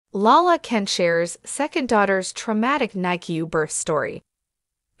Lala Kent shares second daughter's traumatic NICU birth story.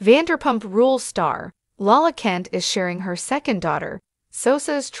 Vanderpump Rules star Lala Kent is sharing her second daughter,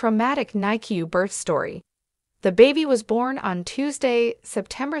 Sosa's traumatic NICU birth story. The baby was born on Tuesday,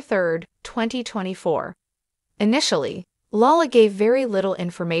 September 3, 2024. Initially, Lala gave very little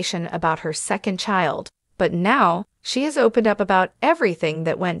information about her second child, but now she has opened up about everything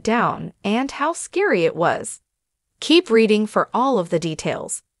that went down and how scary it was. Keep reading for all of the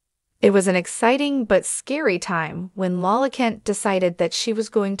details. It was an exciting but scary time when Lala Kent decided that she was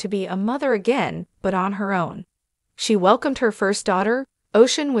going to be a mother again, but on her own. She welcomed her first daughter,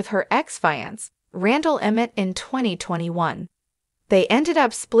 Ocean, with her ex-fiance, Randall Emmett, in 2021. They ended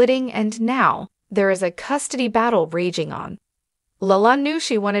up splitting, and now there is a custody battle raging on. Lala knew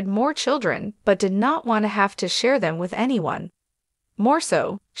she wanted more children, but did not want to have to share them with anyone. More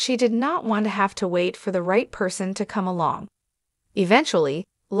so, she did not want to have to wait for the right person to come along. Eventually,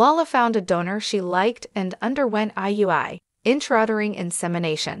 Lala found a donor she liked and underwent IUI, intrauterine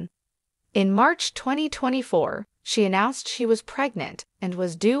insemination. In March 2024, she announced she was pregnant and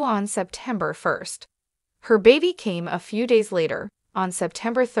was due on September 1st. Her baby came a few days later, on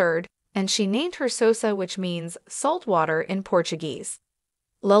September 3rd, and she named her Sosa, which means salt water in Portuguese.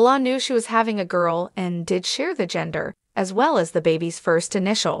 Lala knew she was having a girl and did share the gender, as well as the baby's first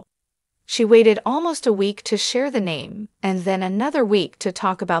initial. She waited almost a week to share the name, and then another week to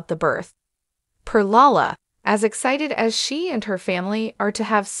talk about the birth. Per Lala, as excited as she and her family are to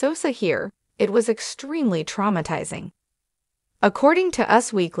have Sosa here, it was extremely traumatizing. According to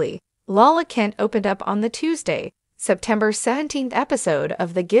Us Weekly, Lala Kent opened up on the Tuesday, September 17th episode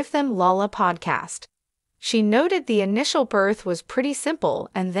of the Give Them Lala podcast. She noted the initial birth was pretty simple,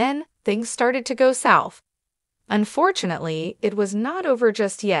 and then things started to go south. Unfortunately, it was not over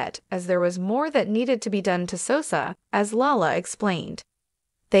just yet, as there was more that needed to be done to Sosa, as Lala explained.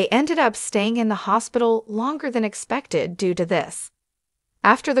 They ended up staying in the hospital longer than expected due to this.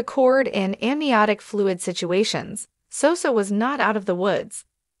 After the cord and amniotic fluid situations, Sosa was not out of the woods.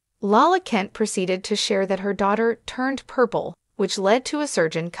 Lala Kent proceeded to share that her daughter turned purple, which led to a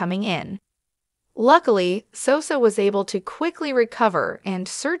surgeon coming in. Luckily, Sosa was able to quickly recover, and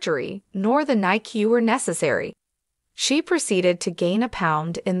surgery nor the NICU were necessary. She proceeded to gain a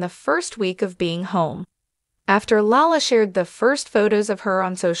pound in the first week of being home. After Lala shared the first photos of her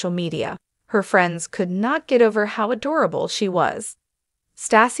on social media, her friends could not get over how adorable she was.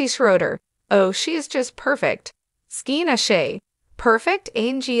 Stassi Schroeder, "Oh, she is just perfect." Skeena Shea, "Perfect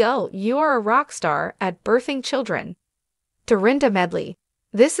Angel, you are a rock star at birthing children." Dorinda Medley,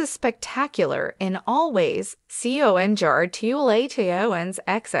 "This is spectacular in all ways. Congratulatons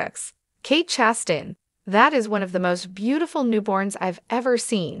XX. Kate Chastain, "That is one of the most beautiful newborns I've ever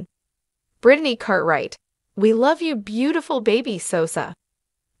seen." Brittany Cartwright, "We love you, beautiful baby Sosa."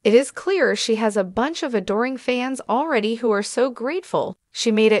 It is clear she has a bunch of adoring fans already who are so grateful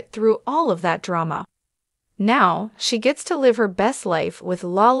she made it through all of that drama. Now she gets to live her best life with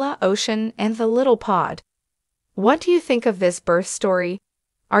Lala, Ocean, and the little pod. What do you think of this birth story?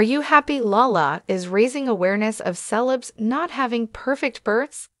 Are you happy Lala is raising awareness of celebs not having perfect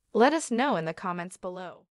births? Let us know in the comments below.